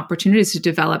accessing the opportunities to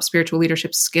develop spiritual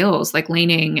leadership skills, like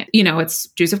laning, it's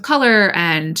Jews of color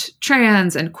and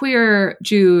trans and queer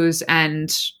Jews and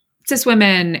cis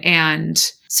women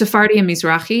and Sephardi and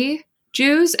Mizrahi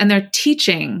Jews. And they're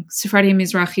teaching Sephardi and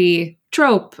Mizrahi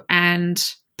trope and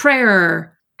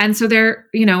prayer. And so they're,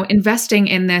 investing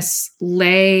in this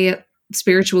lay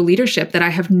spiritual leadership that I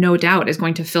have no doubt is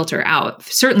going to filter out,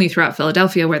 certainly throughout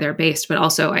Philadelphia where they're based, but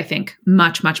also I think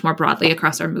much, much more broadly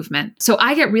across our movement. So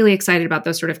I get really excited about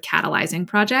those sort of catalyzing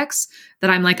projects that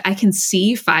I'm like, I can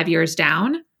see 5 years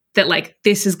down that like,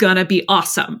 this is going to be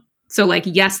awesome. So like,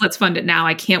 yes, let's fund it now.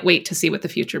 I can't wait to see what the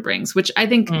future brings, which I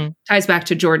think ties back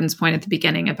to Jordan's point at the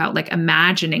beginning about like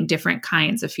imagining different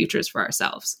kinds of futures for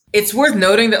ourselves. It's worth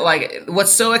noting that like,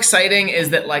 what's so exciting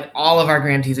is that like all of our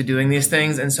grantees are doing these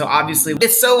things. And so obviously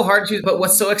it's so hard to, but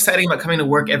what's so exciting about coming to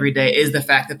work every day is the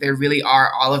fact that there really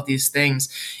are all of these things.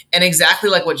 And exactly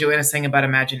like what Joanna's saying about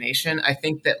imagination, I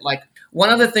think that like one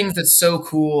of the things that's so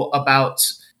cool about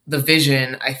the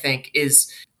vision, I think, is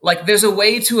like there's a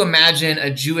way to imagine a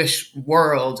Jewish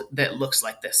world that looks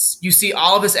like this. You see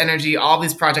all of this energy, all of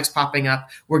these projects popping up.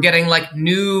 We're getting like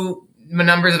new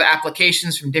numbers of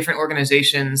applications from different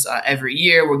organizations every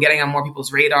year. We're getting on more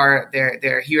people's radar.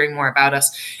 They're hearing more about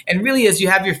us. And really, as you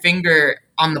have your finger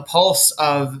on the pulse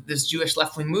of this Jewish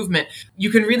left-wing movement, you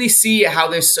can really see how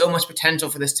there's so much potential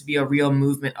for this to be a real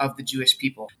movement of the Jewish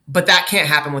people. But that can't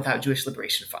happen without Jewish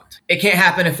Liberation Fund. It can't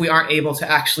happen if we aren't able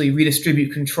to actually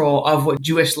redistribute control of what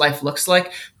Jewish life looks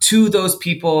like to those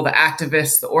people, the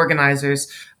activists, the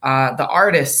organizers, the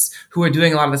artists who are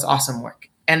doing a lot of this awesome work.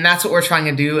 And that's what we're trying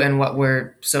to do and what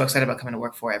we're so excited about coming to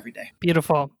work for every day.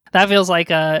 Beautiful. That feels like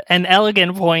an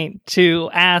elegant point to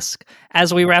ask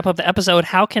as we wrap up the episode.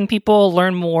 How can people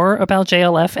learn more about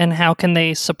JLF and how can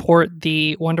they support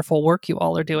the wonderful work you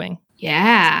all are doing?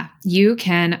 Yeah, you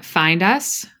can find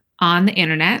us on the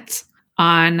internet,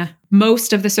 on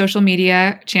most of the social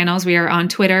media channels. We are on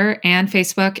Twitter and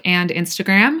Facebook and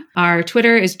Instagram. Our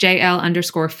Twitter is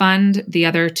JL_fund. The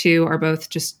other two are both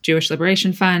just Jewish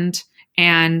Liberation Fund.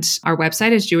 And our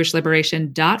website is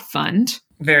jewishliberation.fund.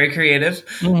 Very creative.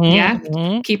 Mm-hmm. Yeah.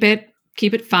 Mm-hmm.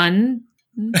 Keep it fun.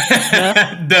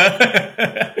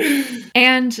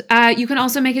 And you can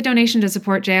also make a donation to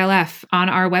support JLF on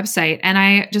our website. And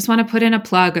I just want to put in a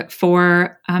plug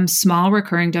for small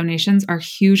recurring donations are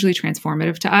hugely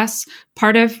transformative to us.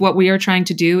 Part of what we are trying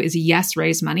to do is, yes,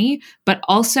 raise money, but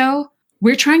also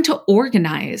we're trying to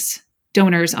organize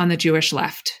donors on the Jewish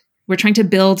left. We're trying to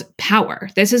build power.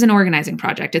 This is an organizing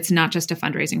project. It's not just a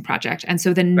fundraising project. And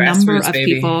so the number of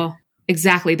people,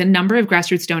 exactly, the number of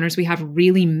grassroots donors we have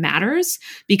really matters,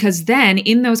 because then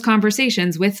in those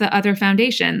conversations with the other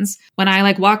foundations, when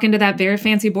I walk into that very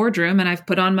fancy boardroom and I've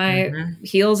put on my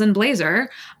heels and blazer,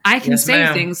 I can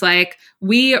say things like,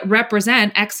 we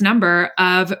represent X number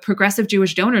of progressive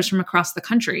Jewish donors from across the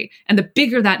country. And the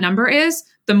bigger that number is,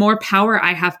 the more power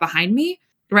I have behind me,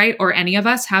 right? Or any of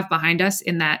us have behind us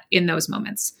in those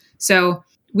moments. So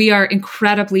we are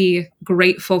incredibly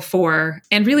grateful for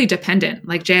and really dependent.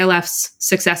 JLF's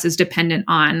success is dependent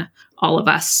on all of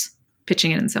us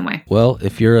pitching in some way. Well,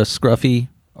 if you're a scruffy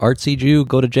artsy Jew,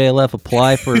 go to JLF,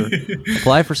 apply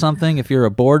for something. If you're a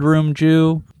boardroom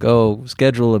Jew, go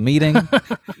schedule a meeting.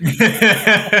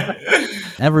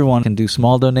 Everyone can do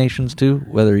small donations too,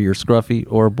 whether you're scruffy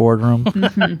or boardroom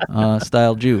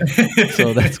style Jew.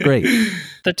 So that's great.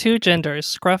 The two genders,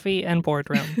 scruffy and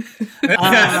boardroom.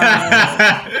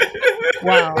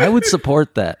 Wow. I would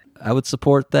support that. I would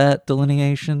support that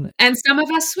delineation. And some of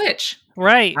us switch.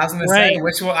 Right. I was going to say,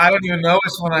 which one? I don't even know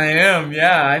which one I am.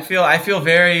 Yeah, I feel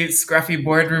very scruffy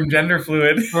boardroom gender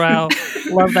fluid. Wow.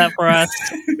 Love that for us.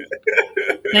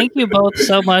 Thank you both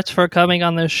so much for coming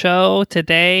on the show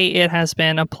today. It has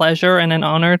been a pleasure and an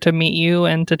honor to meet you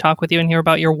and to talk with you and hear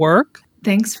about your work.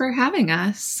 Thanks for having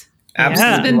us.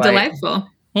 Absolutely. It's been delightful.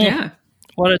 Yeah.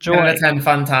 What a joy. 10 out of 10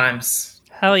 fun times.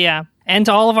 Hell yeah. And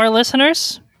to all of our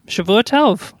listeners, Shavua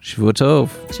Tov. Shavua Tov.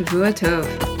 Shavua Tov.